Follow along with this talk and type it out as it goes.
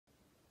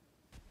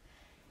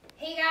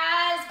Hey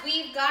guys,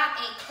 we've got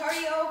a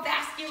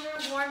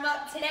cardiovascular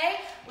warm-up today.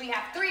 We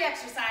have 3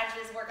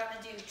 exercises. We're going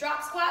to do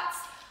drop squats,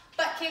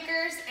 butt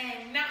kickers,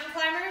 and mountain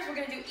climbers. We're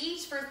going to do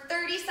each for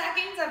 30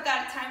 seconds. I've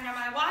got it timed on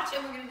my watch,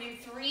 and we're going to do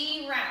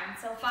 3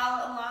 rounds. So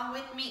follow along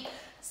with me.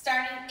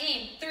 Starting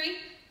in 3,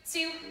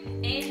 2,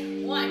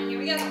 and 1. Here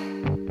we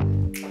go.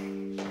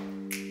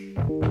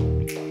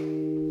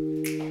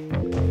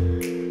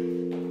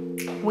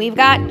 We've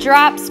got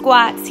drop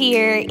squats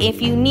here.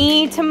 If you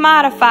need to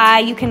modify,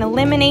 you can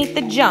eliminate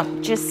the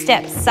jump. Just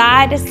step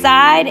side to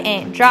side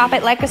and drop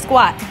it like a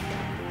squat.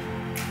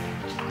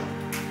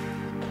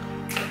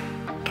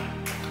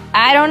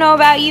 I don't know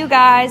about you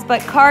guys,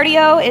 but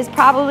cardio is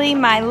probably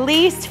my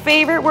least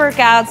favorite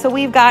workout, so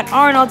we've got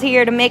Arnold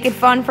here to make it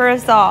fun for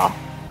us all.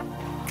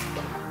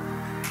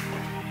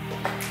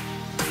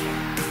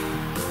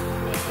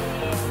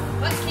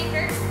 Butt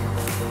kicker.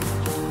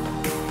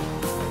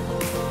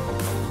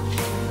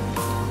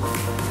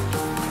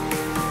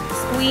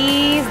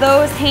 Squeeze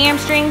those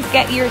hamstrings,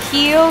 get your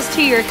heels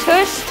to your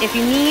tush. If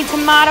you need to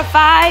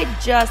modify,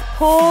 just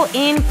pull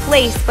in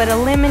place, but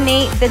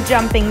eliminate the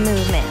jumping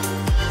movement.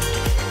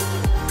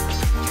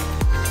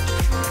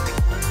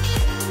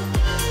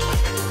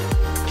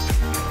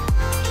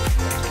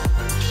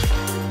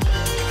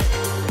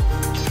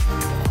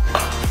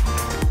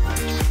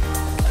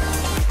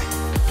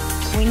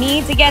 We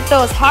need to get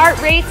those heart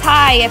rates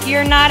high. If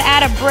you're not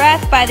out of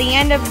breath by the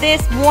end of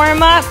this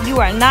warm-up, you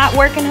are not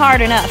working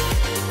hard enough.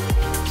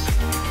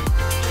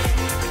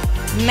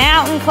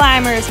 Mountain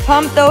climbers,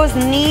 pump those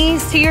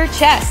knees to your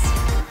chest.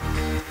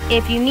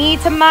 If you need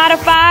to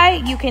modify,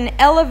 you can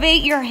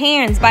elevate your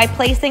hands by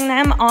placing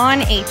them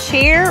on a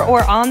chair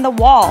or on the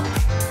wall.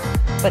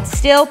 But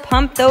still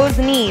pump those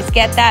knees,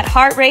 get that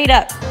heart rate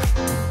up.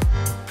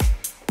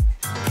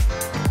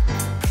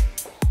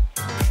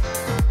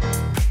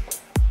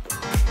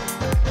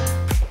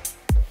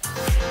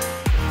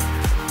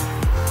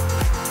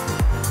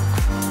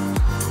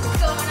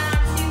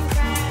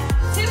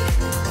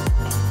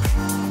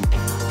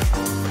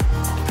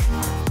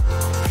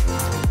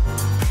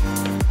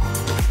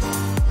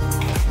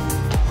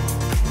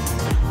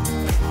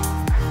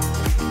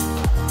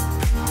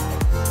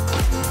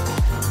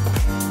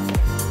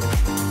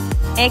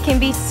 It can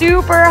be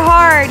super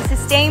hard to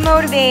stay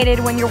motivated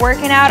when you're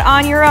working out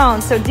on your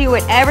own, so do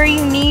whatever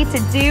you need to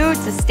do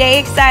to stay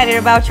excited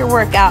about your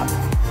workout.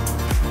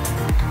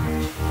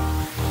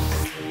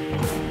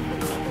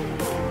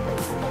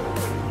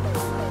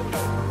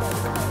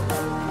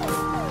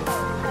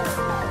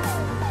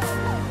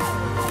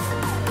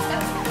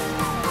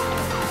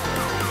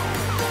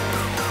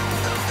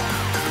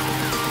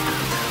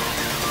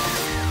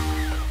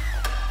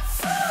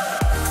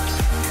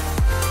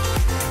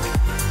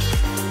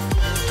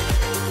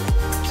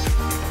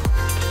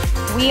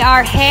 We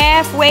are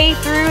halfway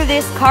through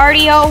this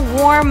cardio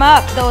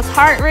warm-up. Those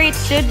heart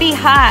rates should be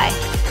high.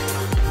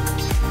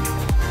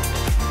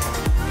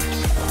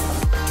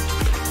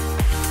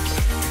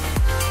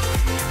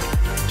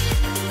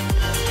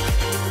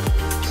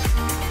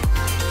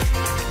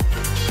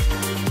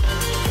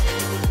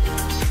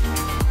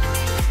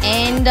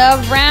 End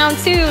of round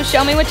 2.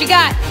 Show me what you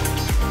got.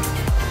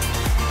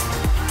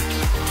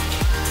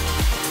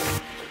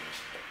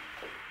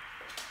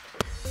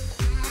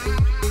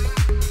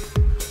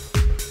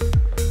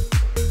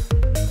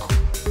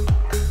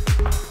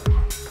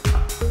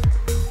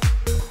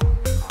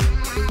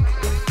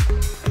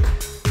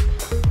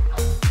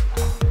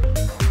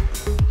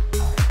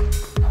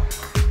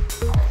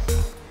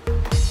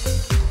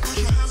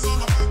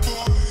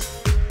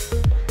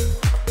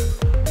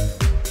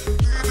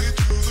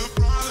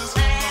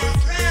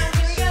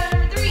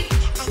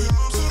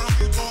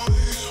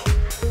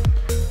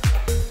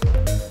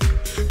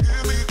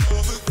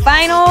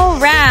 Final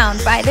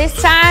round. By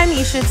this time,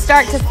 you should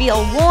start to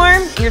feel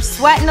warm. You're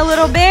sweating a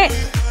little bit,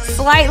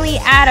 slightly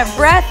out of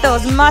breath.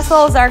 Those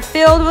muscles are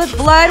filled with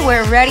blood.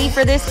 We're ready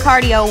for this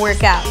cardio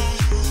workout.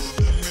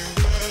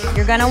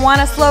 You're gonna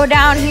wanna slow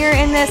down here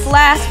in this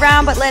last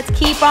round, but let's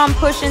keep on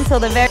pushing till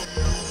the very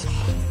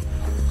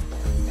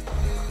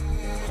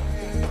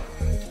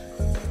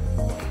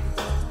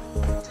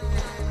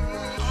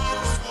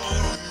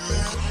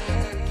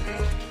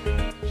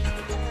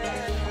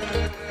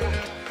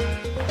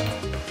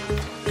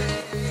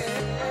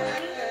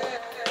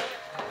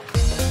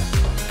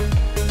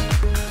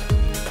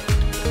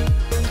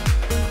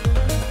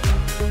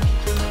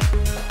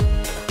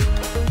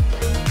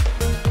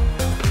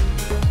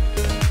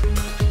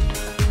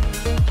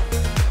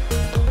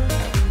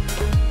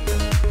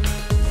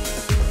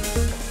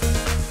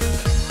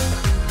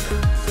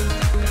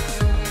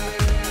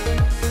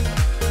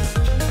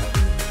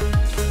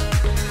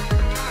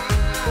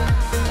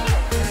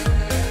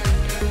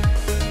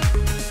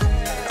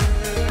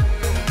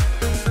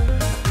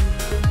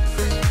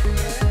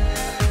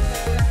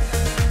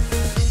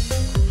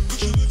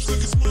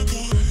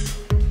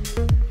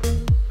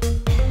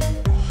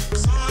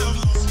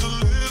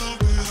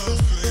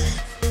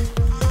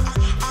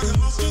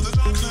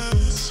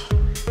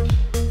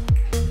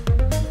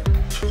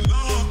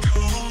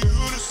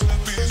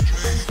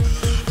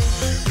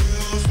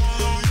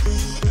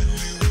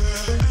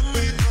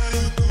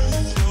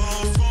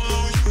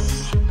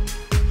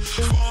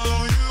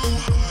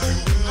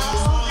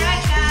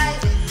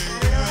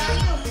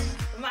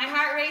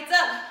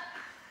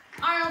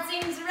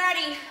seems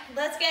ready.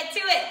 Let's get to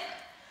it.